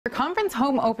conference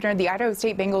home opener, the Idaho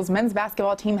State Bengals men's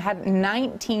basketball team had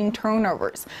 19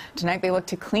 turnovers. Tonight they look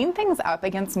to clean things up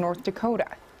against North Dakota.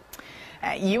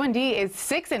 UND is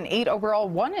 6-8 overall,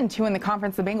 1-2 in the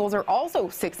conference. The Bengals are also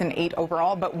 6-8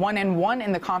 overall, but 1-1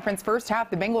 in the conference. First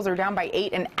half, the Bengals are down by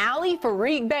 8, and Ali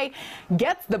Farigbe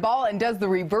gets the ball and does the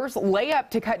reverse layup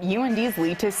to cut UND's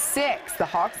lead to 6. The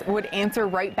Hawks would answer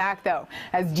right back, though,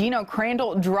 as Gino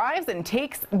Crandall drives and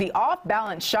takes the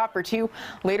off-balance shot for 2.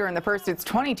 Later in the first, it's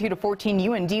 22-14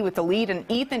 UND with the lead, and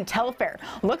Ethan Telfair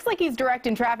looks like he's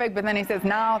directing traffic, but then he says,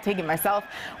 nah, I'll take it myself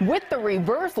with the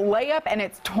reverse layup, and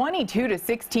it's 22-16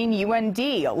 UND.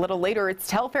 A little later, it's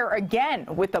Telfair again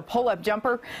with the pull-up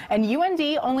jumper, and UND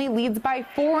only leads by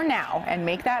 4 now, and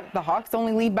make that the Hawks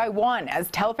only lead by 1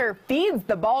 as Telfair feeds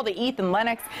the ball to Ethan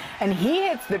Lennox, and he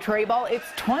hits the tray ball. It's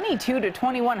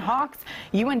 22-21 Hawks.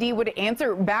 UND would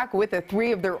answer back with a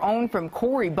 3 of their own from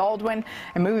Corey Baldwin,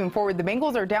 and moving forward, the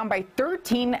Bengals are down by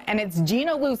 13, and it's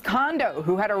Gino Luzcondo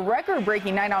who had a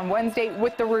record-breaking night on Wednesday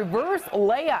with the reverse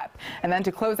layup. And then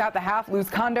to close out the half,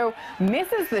 Luzcondo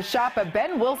misses the shot, but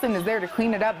Ben Wilson is there to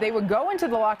clean it up. They would go into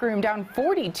the locker room down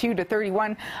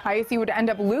 42-31. ISU would end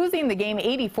up losing the game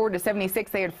 84-76.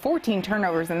 They had 14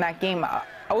 turnovers in that game.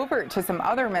 Over to some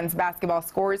other men's basketball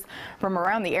scores from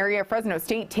around the area. Fresno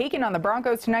State taking on the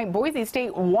Broncos tonight. Boise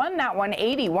State won that one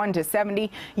 81-70.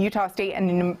 Utah State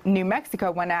and New Mexico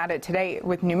went at it today,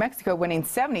 with New Mexico winning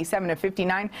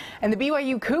 77-59. And the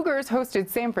BYU Cougars hosted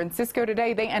San Francisco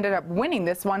today. They ended up winning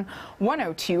this one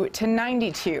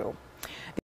 102-92.